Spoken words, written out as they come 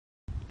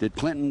Did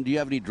Clinton, do you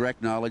have any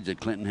direct knowledge that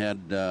Clinton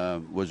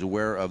was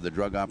aware of the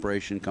drug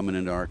operation coming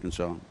into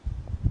Arkansas?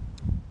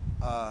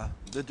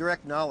 The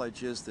direct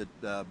knowledge is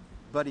that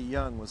Buddy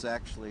Young was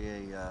actually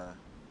a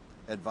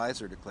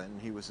advisor to Clinton.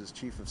 He was his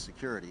chief of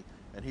security,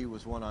 and he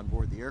was one on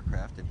board the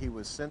aircraft, and he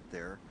was sent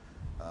there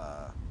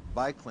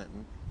by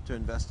Clinton to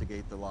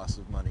investigate the loss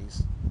of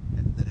monies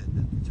that had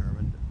been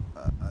determined.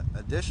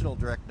 Additional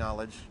direct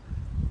knowledge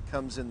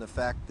comes in the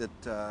fact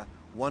that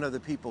one of the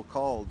people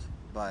called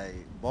by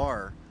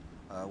Barr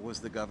was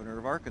the governor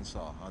of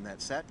Arkansas on that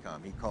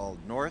SATCOM. He called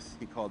North,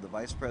 he called the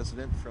vice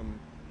president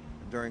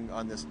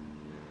on this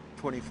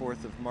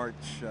 24th of March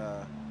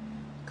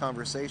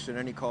conversation,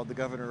 and he called the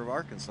governor of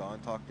Arkansas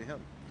and talked to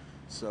him.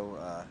 So,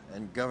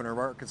 and governor of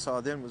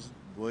Arkansas then was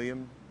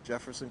William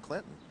Jefferson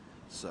Clinton.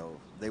 So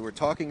they were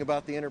talking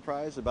about the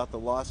enterprise, about the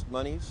lost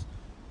monies.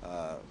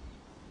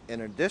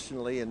 And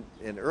additionally,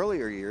 in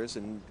earlier years,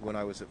 and when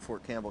I was at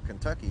Fort Campbell,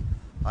 Kentucky,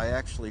 I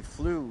actually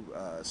flew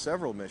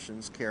several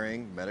missions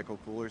carrying medical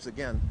coolers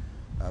again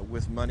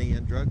with money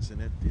and drugs in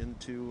it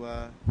into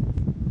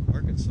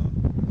Arkansas.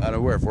 Out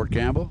of where, Fort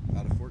Campbell?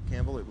 Out of Fort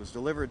Campbell. It was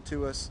delivered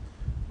to us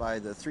by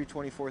the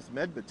 324th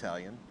Med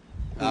Battalion.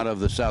 Out of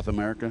the South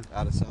America?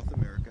 Out of South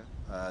America.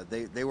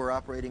 They were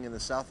operating in the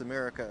South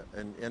America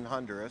in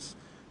Honduras.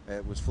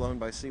 It was flown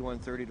by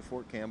C-130 to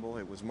Fort Campbell.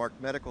 It was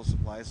marked medical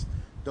supplies.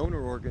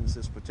 Donor organs,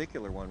 this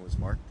particular one was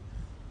marked.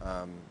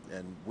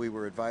 And we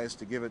were advised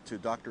to give it to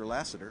Dr.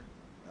 Lassiter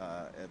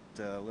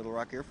at Little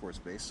Rock Air Force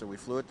Base. So we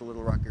flew it to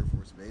Little Rock Air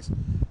Force Base.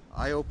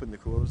 I opened the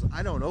coolers.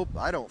 I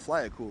don't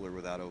fly a cooler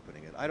without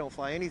opening it. I don't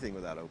fly anything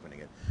without opening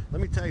it.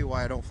 Let me tell you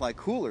why I don't fly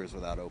coolers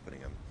without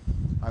opening them.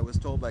 I was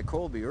told by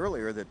Colby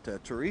earlier that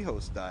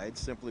Torrijos died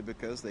simply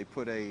because they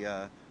put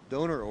a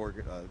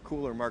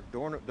cooler marked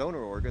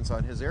donor organs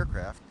on his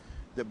aircraft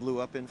that blew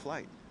up in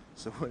flight.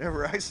 So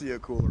whenever I see a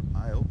cooler,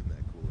 I open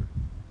that cooler.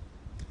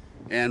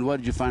 And what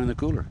did you find in the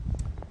cooler?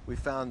 We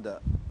found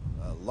a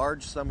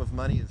large sum of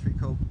money and 3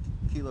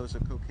 kilos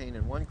of cocaine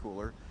in one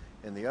cooler.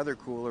 In the other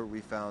cooler, we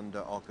found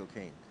all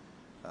cocaine.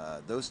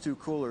 Those 2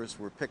 coolers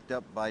were picked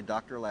up by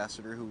Dr.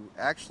 Lassiter, who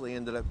actually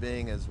ended up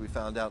being, as we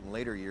found out in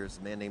later years,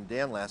 a man named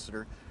Dan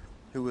Lassiter,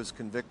 who was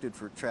convicted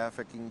for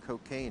trafficking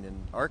cocaine in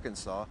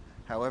Arkansas.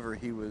 However,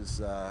 he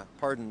was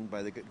pardoned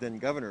by the then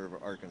governor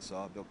of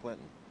Arkansas, Bill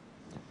Clinton.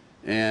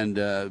 And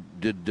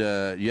did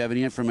you have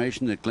any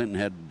information that Clinton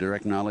had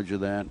direct knowledge of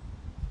that?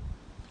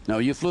 No,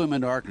 you flew him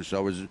into Arkansas.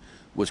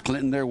 Was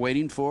Clinton there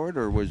waiting for it,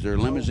 or was there a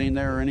limousine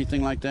there or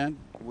anything like that?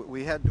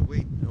 We had to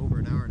wait over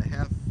an hour and a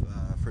half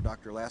for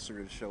Dr.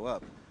 Lassiter to show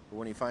up. But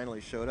when he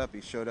finally showed up,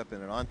 he showed up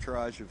in an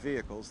entourage of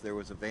vehicles. There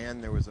was a van,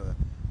 there was a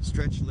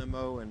stretch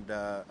limo, and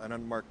an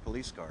unmarked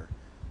police car.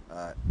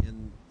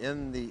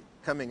 In the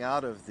coming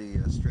out of the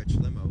stretch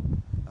limo,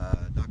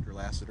 Dr.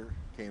 Lassiter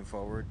came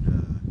forward.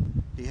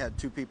 He had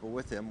 2 people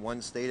with him.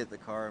 One stayed at the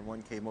car and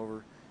one came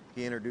over.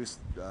 He introduced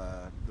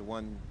the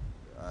one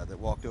that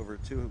walked over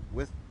to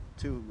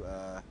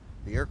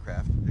the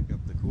aircraft to pick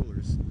up the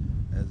coolers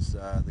as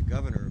the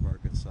governor of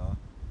Arkansas.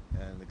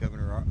 And the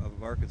governor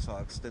of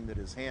Arkansas extended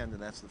his hand,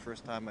 and that's the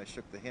first time I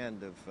shook the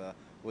hand of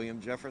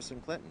William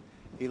Jefferson Clinton.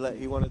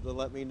 He wanted to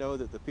let me know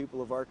that the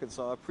people of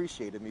Arkansas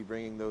appreciated me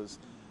bringing those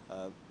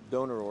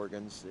donor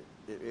organs.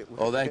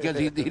 Because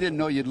he didn't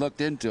know you'd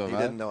looked into them. He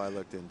didn't know I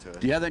looked into it.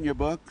 Do you have that in your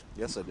book?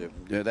 Yes, I do.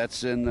 Yeah,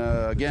 that's in,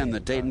 again, the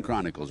Tatum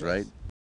Chronicles, right?